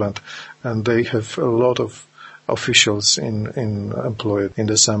expensive land, and they have a lot of officials employed in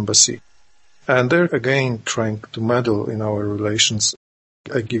this embassy. And they're again trying to meddle in our relations.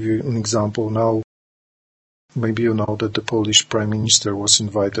 I give you an example now. Maybe you know that the Polish Prime Minister was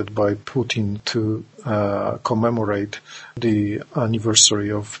invited by Putin to commemorate the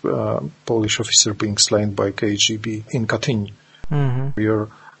anniversary of Polish officer being slain by KGB in Katyn. Mm-hmm. Your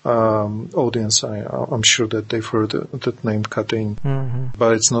audience, I'm sure that they've heard that name Katyn. Mm-hmm.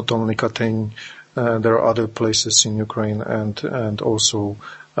 But it's not only Katyn. There are other places in Ukraine and also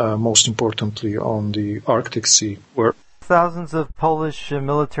most importantly on the Arctic Sea, where thousands of Polish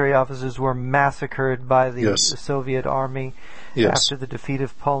military officers were massacred by the Soviet army after the defeat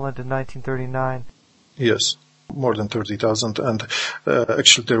of Poland in 1939. Yes, more than 30,000, and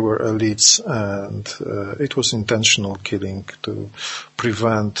actually there were elites, and it was intentional killing to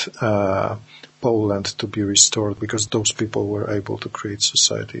prevent Poland to be restored, because those people were able to create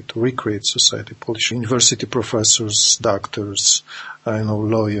society, to recreate society. Polish university professors, doctors,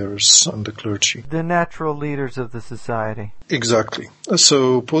 lawyers, and the clergy. The natural leaders of the society. Exactly.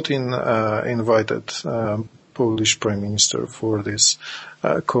 So Putin invited Polish Prime Minister for this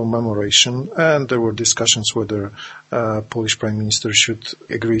commemoration, and there were discussions whether Polish Prime Minister should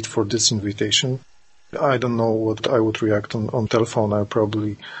agree for this invitation. I don't know what I would react on telephone. I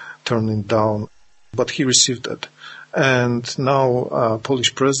probably turn it down, but he received it. And now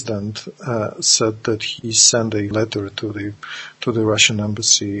Polish president said that he sent a letter to the Russian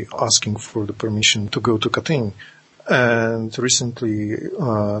embassy asking for the permission to go to Katyn. And recently,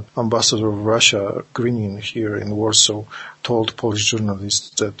 Ambassador of Russia, Grinin, here in Warsaw, told Polish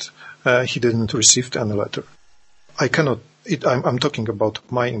journalists that he didn't receive any letter. I'm talking about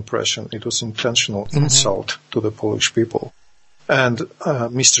my impression. It was intentional insult to the Polish people. And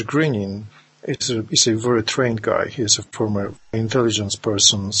Mr. Grinin is a very trained guy. He is a former intelligence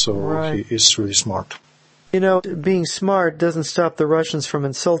person, so he is really smart. Being smart doesn't stop the Russians from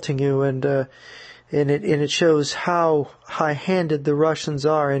insulting you, and it shows how high-handed the Russians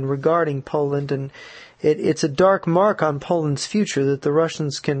are in regarding Poland, and it's a dark mark on Poland's future that the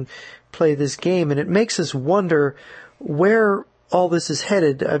Russians can play this game, and it makes us wonder where all this is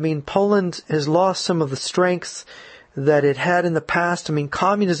headed. I mean, Poland has lost some of the strength that it had in the past. I mean,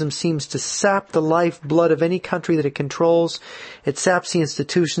 communism seems to sap the lifeblood of any country that it controls. It saps the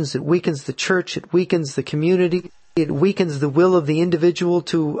institutions, it weakens the church, it weakens the community, it weakens the will of the individual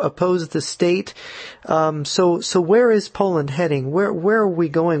to oppose the state. So where is Poland heading? Where are we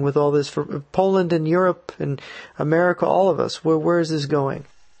going with all this for Poland and Europe and America, all of us? Where is this going?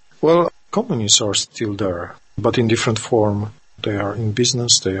 Well, communists are still there, but in different form. They are in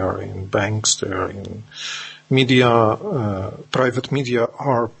business, they are in banks, they are in media. Private media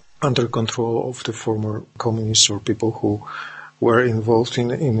are under control of the former communists or people who were involved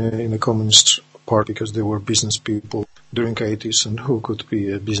in a communist party because they were business people during the 80s and who could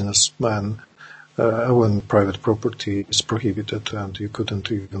be a businessman when private property is prohibited and you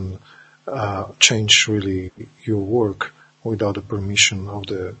couldn't even change really your work without the permission of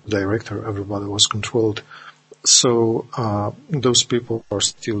the director. Everybody was controlled. So those people are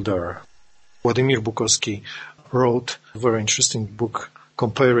still there. Władimir Bukowski wrote a very interesting book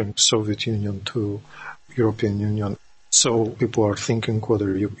comparing Soviet Union to European Union. So people are thinking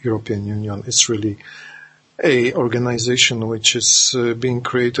whether European Union is really a organization which is being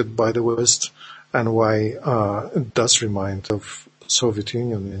created by the West and why it does remind of Soviet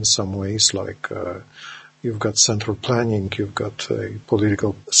Union in some ways, like you've got central planning, you've got a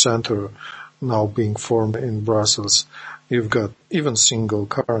political center now being formed in Brussels. You've got even single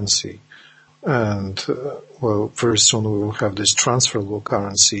currency. And, very soon we will have this transferable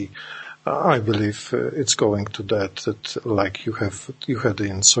currency. I believe it's going to that like you had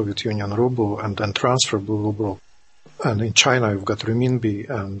in Soviet Union ruble and then transferable ruble. And in China you've got renminbi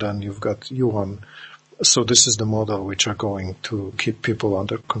and then you've got yuan. So this is the model which are going to keep people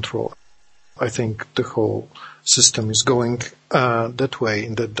under control. I think the whole system is going that way,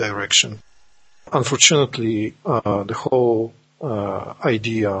 in that direction. Unfortunately, the whole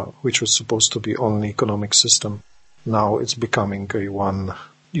idea, which was supposed to be only economic system, now it's becoming a one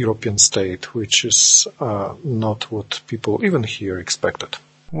European state, which is not what people even here expected.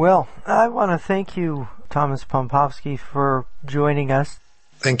 Well, I want to thank you, Thomas Pompovsky, for joining us.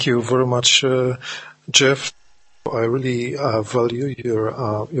 Thank you very much, Jeff. I really value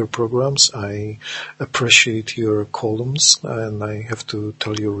your programs. I appreciate your columns, and I have to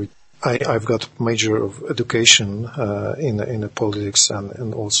tell you, I've got major of education in the politics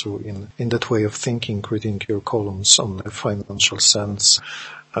and also in that way of thinking, reading your columns on the financial sense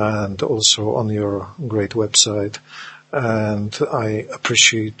and also on your great website. And I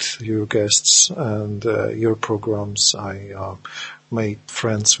appreciate your guests and your programs. I made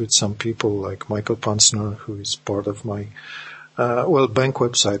friends with some people like Michael Panzner, who is part of my bank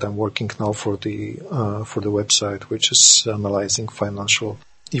website. I'm working now for the website which is analyzing financial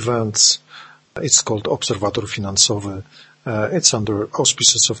events. It's called Obserwator Finansowy. It's under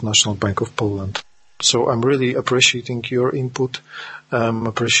auspices of National Bank of Poland. So I'm really appreciating your input.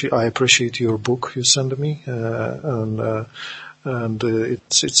 I appreciate your book you sent me, and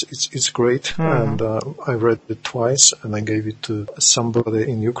it's great. Mm-hmm. And I read it twice, and I gave it to somebody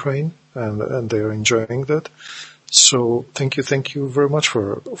in Ukraine, and they are enjoying that. So thank you very much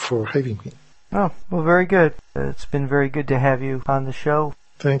for having me. Oh, well, very good. It's been very good to have you on the show.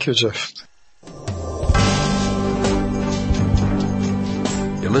 Thank you, Jeff.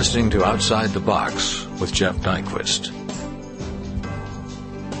 You're listening to Outside the Box with Jeff Nyquist.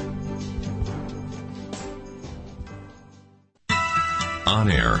 On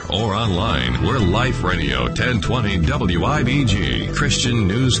air or online, we're Life Radio 1020 WIBG. Christian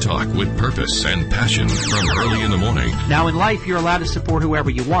news talk with purpose and passion from early in the morning. Now in life, you're allowed to support whoever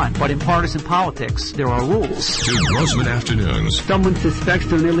you want, but in partisan politics, there are rules. To Grossman Afternoons. Someone suspects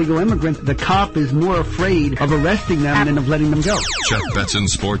they're an illegal immigrant, the cop is more afraid of arresting them than of letting them go. Jeff Betson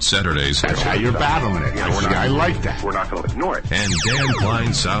Sports Saturdays. That's how you're battling it. I like that. We're not going to ignore it. And Dan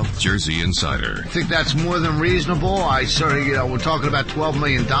Klein, South Jersey Insider. I think that's more than reasonable. I certainly, we're talking about $12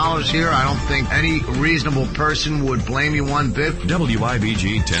 million here. I don't think any reasonable person would blame you one bit.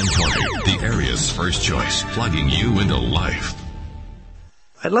 WIBG 1020, the area's first choice, plugging you into life.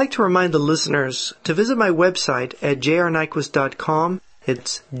 I'd like to remind the listeners to visit my website at jrnyquist.com.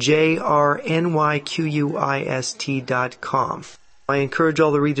 It's jrnyquist.com. I encourage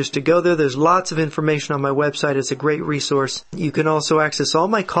all the readers to go there. There's lots of information on my website. It's a great resource. You can also access all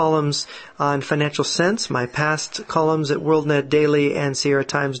my columns on Financial Sense, my past columns at WorldNet Daily and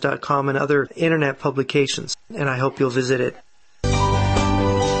SierraTimes.com and other internet publications. And I hope you'll visit it.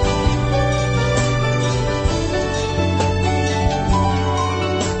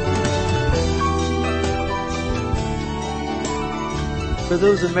 For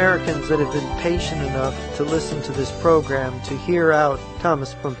those Americans that have been patient enough to listen to this program, to hear out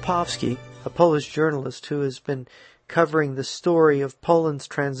Thomas Pompovsky, a Polish journalist who has been covering the story of Poland's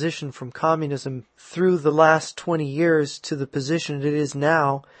transition from communism through the last 20 years to the position it is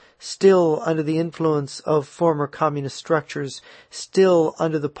now, still under the influence of former communist structures, still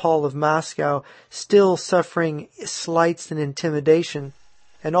under the pall of Moscow, still suffering slights and intimidation,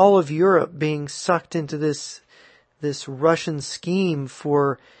 and all of Europe being sucked into this Russian scheme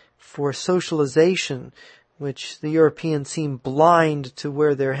for socialization, which the Europeans seem blind to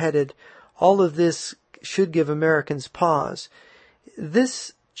where they're headed. All of this should give Americans pause.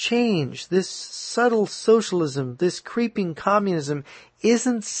 This change, this subtle socialism, this creeping communism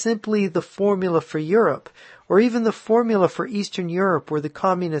isn't simply the formula for Europe, or even the formula for Eastern Europe where the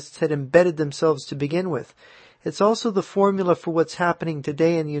communists had embedded themselves to begin with. It's also the formula for what's happening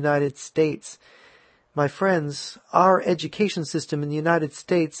today in the United States. My friends, our education system in the United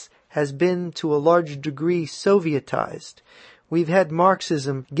States has been to a large degree Sovietized. We've had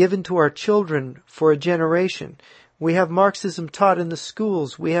Marxism given to our children for a generation. We have Marxism taught in the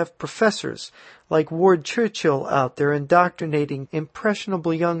schools. We have professors like Ward Churchill out there indoctrinating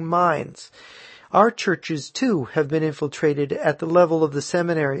impressionable young minds. Our churches, too, have been infiltrated at the level of the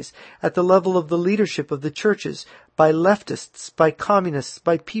seminaries, at the level of the leadership of the churches, by leftists, by communists,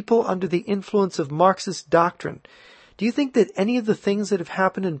 by people under the influence of Marxist doctrine. Do you think that any of the things that have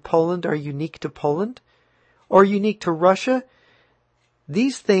happened in Poland are unique to Poland? Or unique to Russia?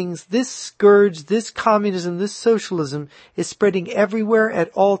 These things, this scourge, this communism, this socialism is spreading everywhere at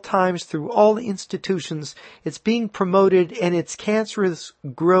all times through all institutions. It's being promoted and its cancerous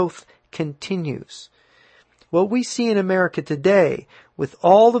growth continues. What we see in America today, with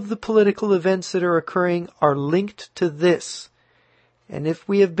all of the political events that are occurring, are linked to this. And if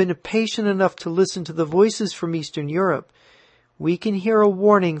we have been patient enough to listen to the voices from Eastern Europe, we can hear a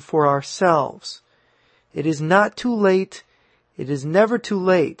warning for ourselves. It is not too late. It is never too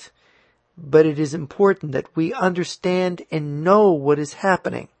late. But it is important that we understand and know what is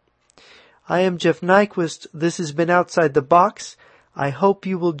happening. I am Jeff Nyquist. This has been Outside the Box. I hope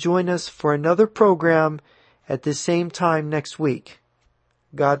you will join us for another program at the same time next week.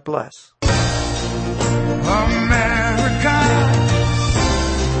 God bless. America.